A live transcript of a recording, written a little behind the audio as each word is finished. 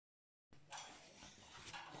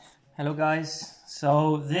Hello guys,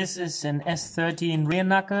 so this is an S13 rear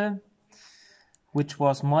knuckle which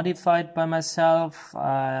was modified by myself.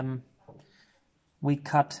 We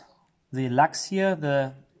cut the lugs here,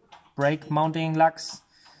 the brake mounting lugs,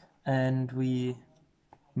 and we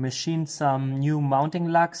machined some new mounting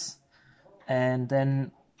lugs, and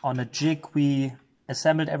then on a jig we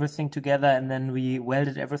assembled everything together and then we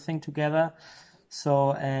welded everything together.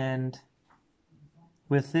 And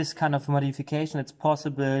with this kind of modification, it's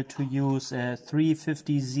possible to use a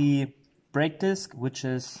 350Z brake disc, which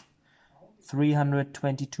is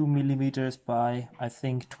 322 millimeters by I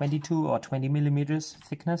think 22 or 20 millimeters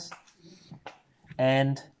thickness,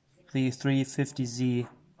 and the 350Z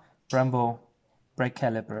Brembo brake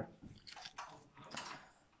caliper.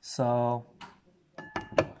 So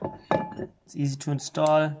it's easy to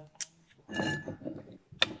install.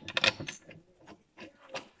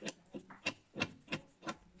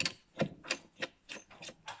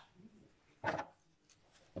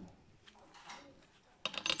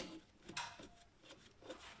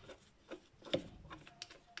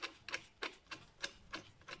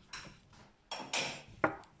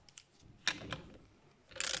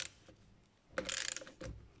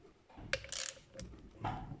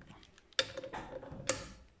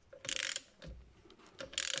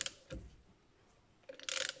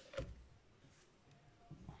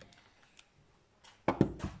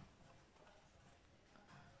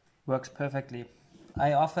 Works perfectly.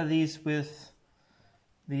 I offer these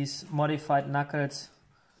modified knuckles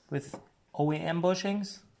with OEM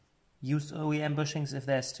bushings, used OEM bushings if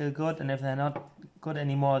they're still good, and if they're not good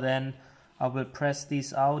anymore, then I will press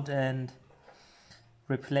these out and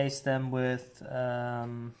replace them with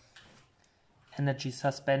energy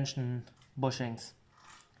suspension bushings,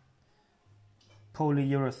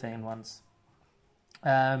 polyurethane ones.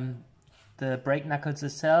 The brake knuckles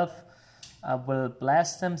itself, I will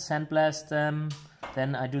blast them, sandblast them,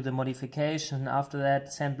 then I do the modification, after that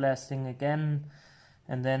sandblasting again,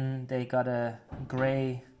 and then they got a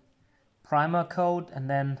gray primer coat and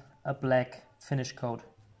then a black finish coat.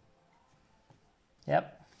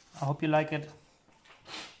 Yep, I hope you like it.